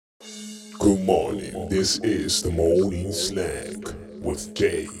Good morning. This is the morning snack with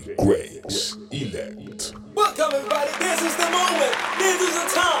Jay Grace Elect. Welcome everybody, this is the moment, this is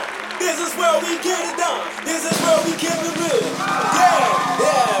the time, this is where we get it done, this is where we keep it real.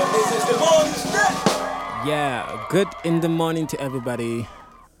 Yeah, this is the morning snack. Yeah, good in the morning to everybody.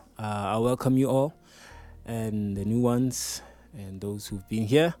 I welcome you all and the new ones and those who've been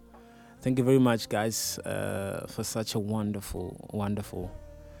here. Thank you very much, guys, for such a wonderful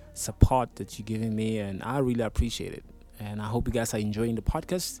support that you're giving me, and I really appreciate it. And I hope you guys are enjoying the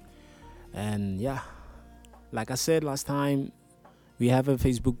podcast. And yeah, like I said last time, we have a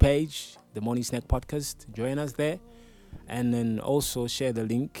Facebook page, the Morning Snack Podcast. Join us there, and then also share the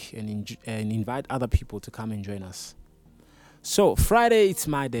link and invite other people to come and join us. So Friday, it's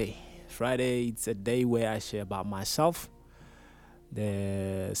my day. Friday, it's a day where I share about myself,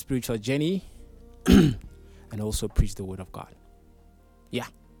 the spiritual journey, and also preach the word of God. Yeah,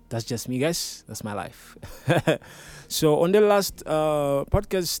 that's just me, guys. That's my life. So on the last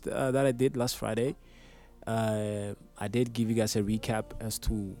podcast that I did last Friday, I did give you guys a recap as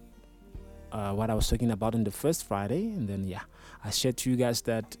to what I was talking about on the first Friday. And then, yeah, I shared to you guys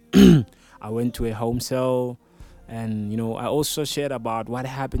that I went to a home cell. And, I also shared about what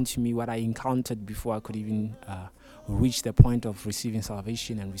happened to me, what I encountered before I could even reach the point of receiving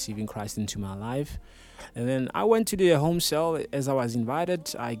salvation and receiving Christ into my life. And then I went to the home cell as I was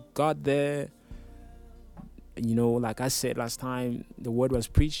invited. I got there, like I said last time, the word was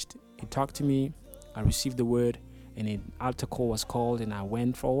preached. He talked to me. I received the word, and an altar call was called, and I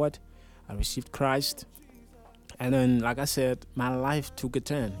went forward. I received Christ. And then, like I said, my life took a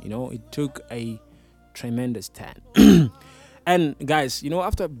turn. It took a tremendous turn. And guys,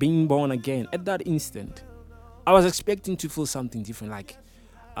 after being born again, at that instant, I was expecting to feel something different. Like,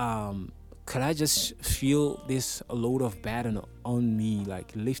 could I just feel this load of burden on me,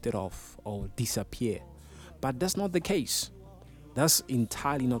 like lifted off or disappear? But that's not the case. That's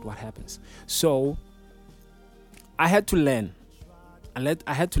entirely not what happens. So I had to learn.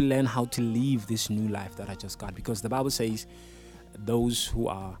 I had to learn how to live this new life that I just got, because the Bible says those who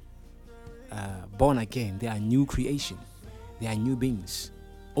are born again, they are new creation. They are new beings.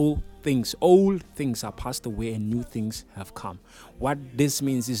 Old things are passed away and new things have come. What this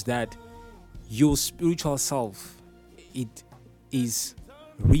means is that your spiritual self, it is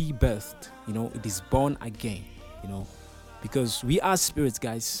rebirthed. It is born again. Because we are spirits,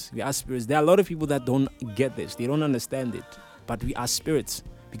 guys. We are spirits. There are a lot of people that don't get this. They don't understand it. But we are spirits.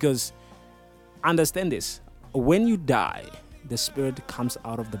 Because understand this. When you die, the spirit comes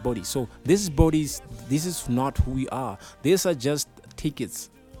out of the body. So this is not who we are. These are just tickets,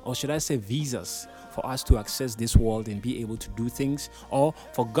 or should I say visas, for us to access this world and be able to do things, or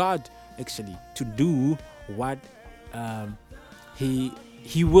for God actually to do what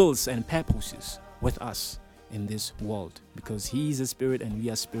he wills and purposes with us in this world, because he is a spirit and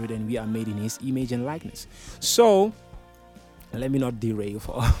we are made in his image and likeness. So let me not derail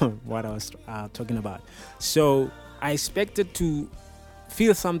for what I was talking about. So I expected to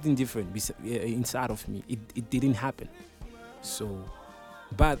feel something different inside of me. It didn't happen. So,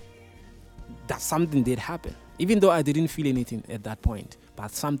 but that something did happen. Even though I didn't feel anything at that point,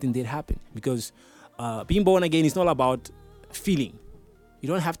 but something did happen. Because being born again is not about feeling. You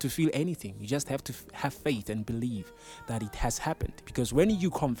don't have to feel anything. You just have to have faith and believe that it has happened. Because when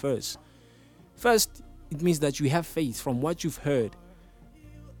you confess, first, it means that you have faith from what you've heard.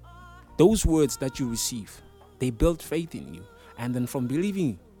 Those words that you receive, they build faith in you. And then from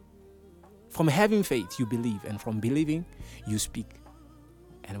having faith, you believe. And from believing, you speak.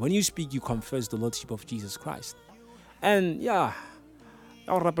 And when you speak, you confess the Lordship of Jesus Christ. And yeah,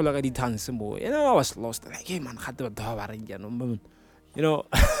 I was lost. Like, hey man,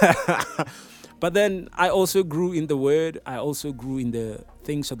 But then I also grew in the word. I also grew in the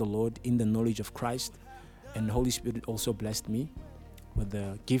things of the Lord, in the knowledge of Christ. And the Holy Spirit also blessed me with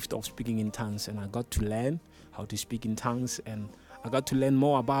the gift of speaking in tongues. And I got to learn how to speak in tongues. And I got to learn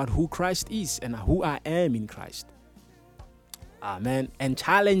more about who Christ is and who I am in Christ. Amen. And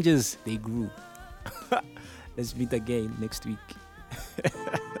challenges, they grew. Let's meet again next week.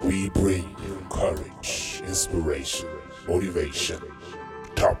 We bring you courage, inspiration, motivation,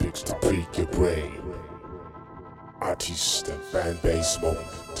 topics to pique your brain, artist and fan base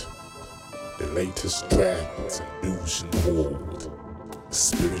moment, the latest trends and news in the world,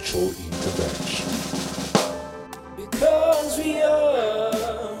 spiritual intervention. Because we are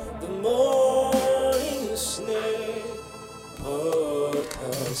the morning snack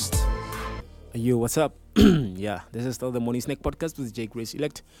podcast. Yo, what's up? Yeah, this is still the Morning Snack Podcast with Jay Grace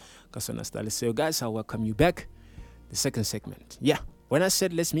Elect. So guys, I welcome you back. The second segment. Yeah, When I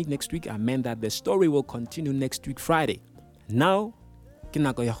said let's meet next week, I meant that the story will continue next week, Friday. Now,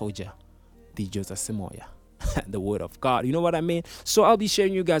 kinako ya hoja, the Joseph Semoya, the word of God. You know what I mean? So I'll be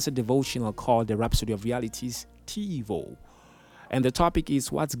sharing you guys a devotional called The Rhapsody of Realities, TiVo. And the topic is,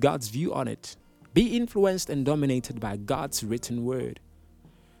 what's God's view on it? Be influenced and dominated by God's written word.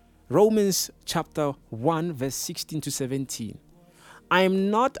 Romans chapter 1, verse 16 to 17. I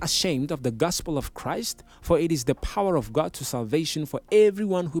am not ashamed of the gospel of Christ, for it is the power of God to salvation for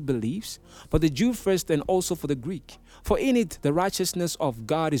everyone who believes, for the Jew first and also for the Greek. For in it the righteousness of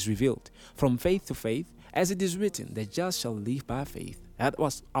God is revealed, from faith to faith, as it is written, the just shall live by faith. That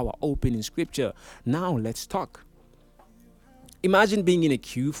was our opening scripture. Now let's talk. Imagine being in a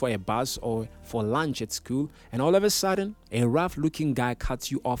queue for a bus or for lunch at school, and all of a sudden, a rough-looking guy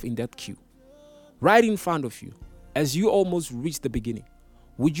cuts you off in that queue, right in front of you, as you almost reach the beginning.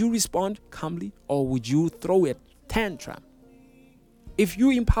 Would you respond calmly, or would you throw a tantrum? If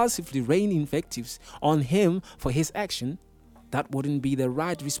you impulsively rain invectives on him for his action, that wouldn't be the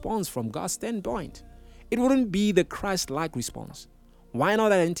right response from God's standpoint. It wouldn't be the Christ-like response. Why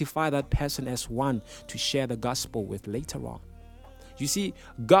not identify that person as one to share the gospel with later on? You see,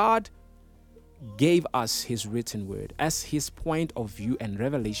 God gave us his written word as his point of view and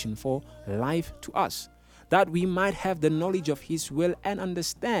revelation for life to us, that we might have the knowledge of his will and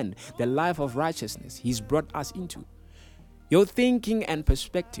understand the life of righteousness he's brought us into. Your thinking and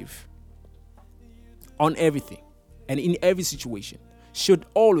perspective on everything and in every situation should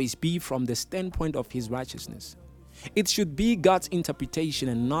always be from the standpoint of his righteousness. It should be God's interpretation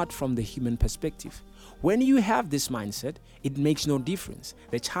and not from the human perspective. When you have this mindset, it makes no difference.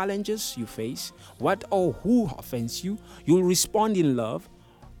 The challenges you face, what or who offends you, you'll respond in love,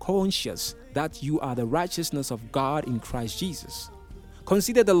 conscious that you are the righteousness of God in Christ Jesus.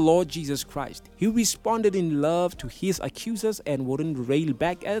 Consider the Lord Jesus Christ. He responded in love to his accusers and wouldn't rail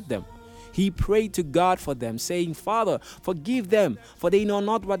back at them. He prayed to God for them, saying, Father, forgive them, for they know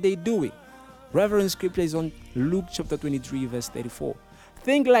not what they're doing. Reference scripture is on Luke chapter 23, verse 34.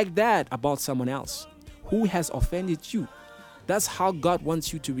 Think like that about someone else who has offended you. That's how God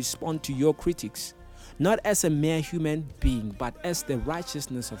wants you to respond to your critics, not as a mere human being, but as the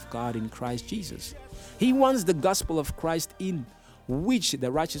righteousness of God in Christ Jesus. He wants the gospel of Christ, in which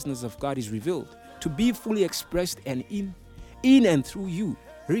the righteousness of God is revealed, to be fully expressed and in and through you.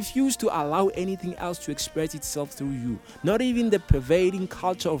 Refuse to allow anything else to express itself through you, not even the pervading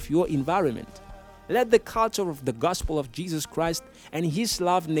culture of your environment. Let the culture of the gospel of Jesus Christ and his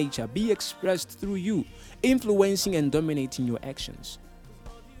love nature be expressed through you, influencing and dominating your actions.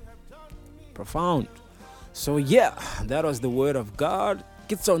 Profound. So yeah, that was the word of God.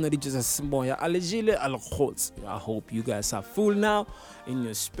 I hope you guys are full now in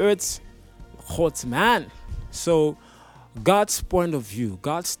your spirits. Man. So God's point of view,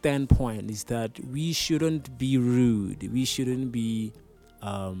 God's standpoint is that we shouldn't be rude. We shouldn't be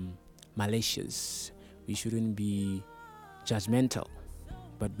malicious. We shouldn't be judgmental.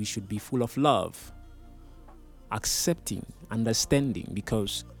 But we should be full of love, accepting, understanding,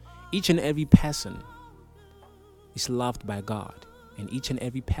 because each and every person is loved by God. And each and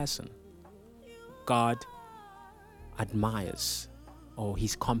every person God admires, or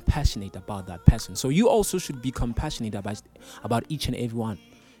he's compassionate about that person. So you also should be compassionate about each and every one,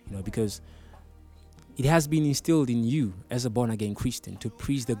 because it has been instilled in you as a born-again Christian to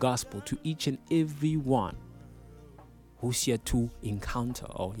preach the gospel to each and every one who's yet to encounter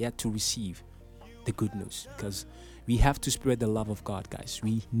or yet to receive the good news, because we have to spread the love of God, guys.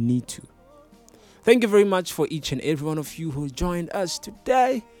 We need to. Thank you very much for each and every one of you who joined us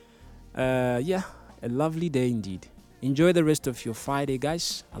today. A lovely day indeed. Enjoy the rest of your Friday,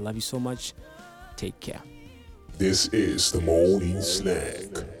 guys. I love you so much. Take care. This is the Morning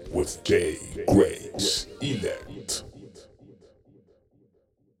Slang with J. Grace Elect.